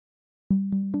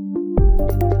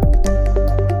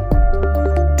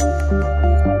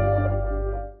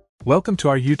Welcome to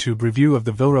our YouTube review of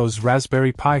the Vilros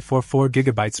Raspberry Pi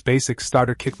 4GB Basic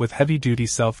Starter Kit with heavy-duty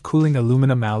self-cooling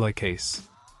aluminum alloy case.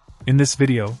 In this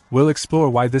video, we'll explore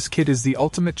why this kit is the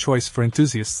ultimate choice for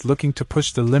enthusiasts looking to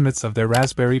push the limits of their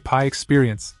Raspberry Pi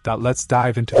experience. Let's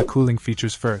dive into the cooling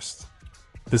features first.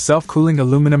 The self-cooling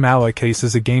aluminum alloy case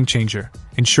is a game-changer,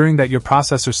 ensuring that your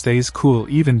processor stays cool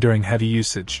even during heavy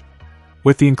usage.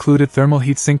 With the included thermal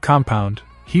heatsink compound,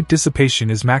 heat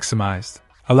dissipation is maximized,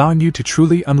 allowing you to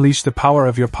truly unleash the power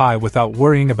of your Pi without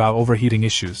worrying about overheating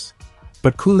issues.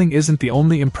 But cooling isn't the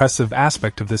only impressive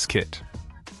aspect of this kit.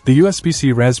 The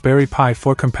USB-C Raspberry Pi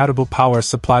 4 compatible power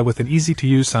supply with an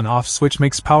easy-to-use on-off switch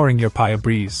makes powering your Pi a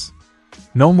breeze.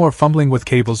 No more fumbling with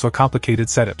cables or complicated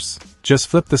setups. Just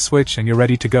flip the switch and you're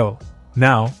ready to go.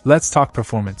 Now, let's talk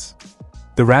performance.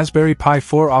 The Raspberry Pi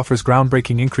 4 offers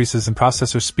groundbreaking increases in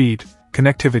processor speed,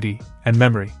 connectivity, and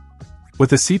memory.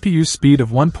 With a CPU speed of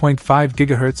 1.5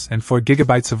 GHz and 4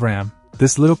 GB of RAM,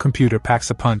 this little computer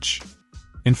packs a punch.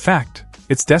 In fact,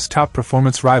 its desktop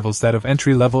performance rivals that of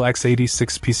entry-level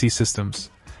x86 PC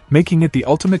systems, making it the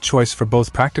ultimate choice for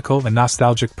both practical and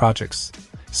nostalgic projects.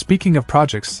 Speaking of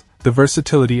projects, the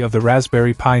versatility of the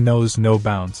Raspberry Pi knows no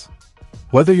bounds.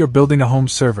 Whether you're building a home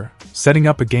server, setting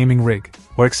up a gaming rig,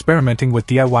 or experimenting with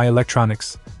DIY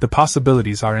electronics, the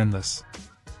possibilities are endless.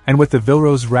 And with the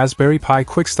Vilros Raspberry Pi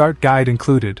Quick Start Guide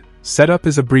included, setup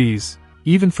is a breeze,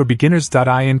 even for beginners.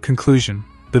 In conclusion,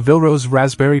 the Vilros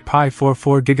Raspberry Pi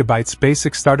 4GB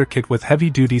Basic Starter Kit with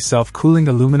heavy-duty self-cooling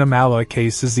aluminum alloy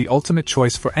case is the ultimate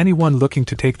choice for anyone looking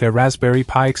to take their Raspberry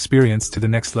Pi experience to the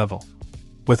next level.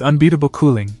 With unbeatable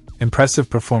cooling, impressive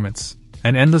performance,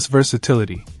 and endless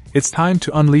versatility, it's time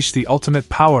to unleash the ultimate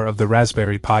power of the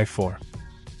Raspberry Pi 4.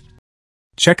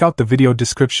 Check out the video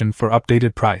description for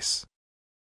updated price.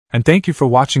 And thank you for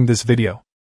watching this video.